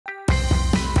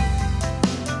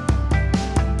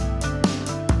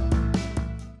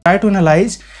Try to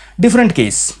analyze different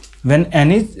case when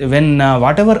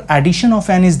whatever addition of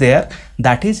n is there,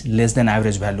 that is less than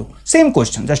average value. Same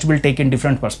question, just will take in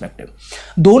different perspective.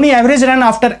 Dhoni average run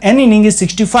after n inning is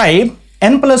 65,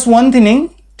 n plus 1th inning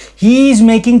he is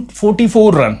making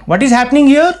 44 run. What is happening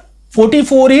here?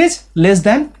 44 is less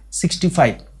than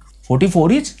 65.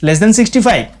 44 is less than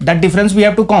 65. That difference we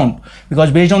have to count, because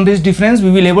based on this difference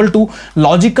we will able to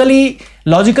logically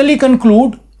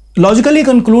conclude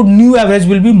new average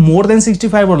will be more than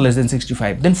 65 or less than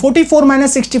 65. Then 44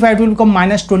 minus 65 will become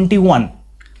minus 21.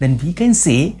 Then we can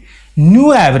say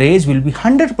new average will be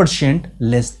 100%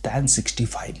 less than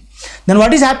 65. Then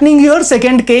what is happening here?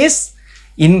 Second case,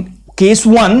 in case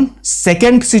 1,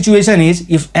 second situation is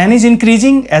if n is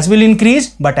increasing, s will increase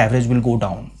but average will go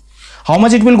down. How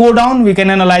much it will go down? We can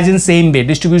analyze in same way.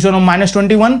 Distribution of minus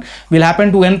 21 will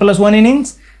happen to n plus 1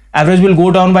 innings. Average will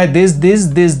go down by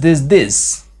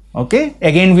this. Okay,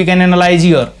 again we can analyze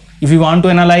here. If you want to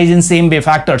analyze in same way,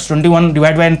 factors 21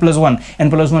 divided by n plus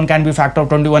 1 can be factor of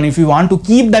 21. If you want to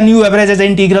keep the new average as an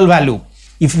integral value,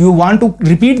 if you want to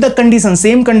repeat the condition,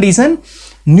 same condition,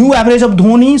 new average of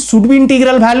Dhoni should be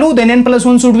integral value, then n plus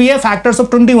 1 should be a factors of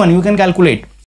 21. You can calculate.